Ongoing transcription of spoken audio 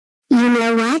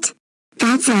know what?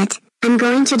 That's it. I'm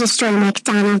going to destroy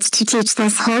McDonald's to teach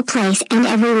this whole place and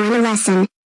everyone a lesson.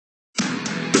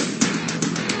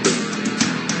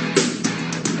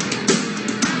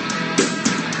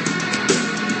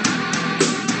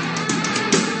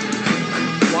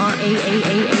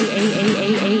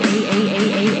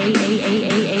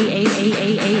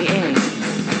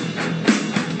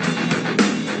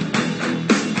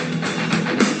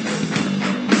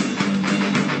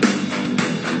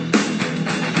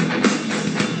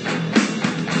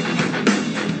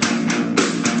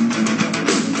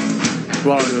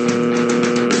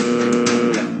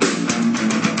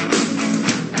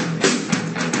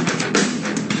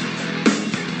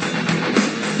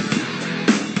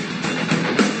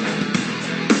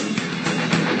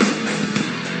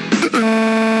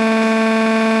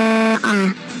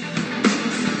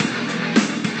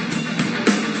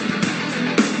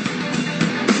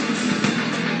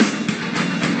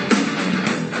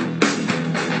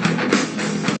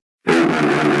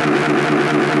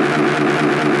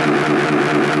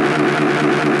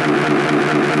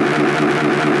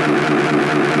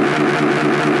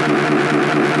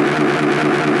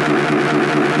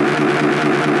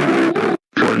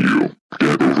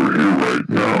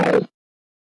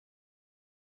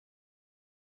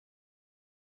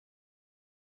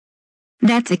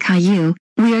 That's a Calliou.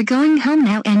 We are going home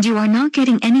now and you are not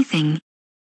getting anything.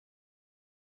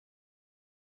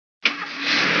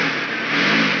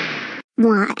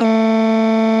 What?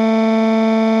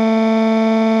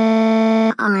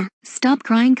 Stop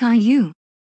crying, Calliou.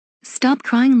 Stop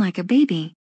crying like a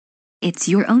baby. It's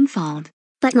your own fault.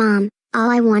 But Mom,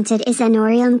 all I wanted is an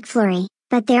Oreo McFlurry,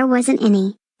 but there wasn't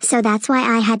any, so that's why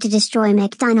I had to destroy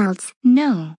McDonald's.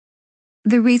 No.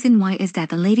 The reason why is that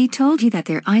the lady told you that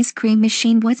their ice cream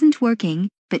machine wasn't working,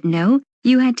 but no,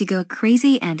 you had to go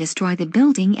crazy and destroy the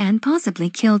building and possibly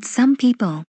killed some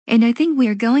people, and I think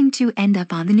we're going to end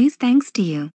up on the news thanks to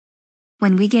you.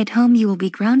 When we get home you will be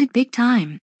grounded big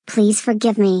time. Please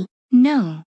forgive me.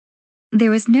 No.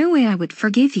 There is no way I would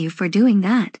forgive you for doing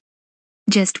that.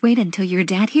 Just wait until your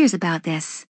dad hears about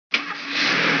this.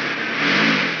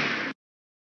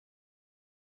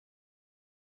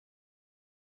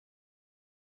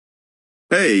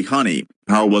 Hey, honey,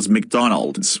 how was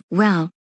McDonald's? Well,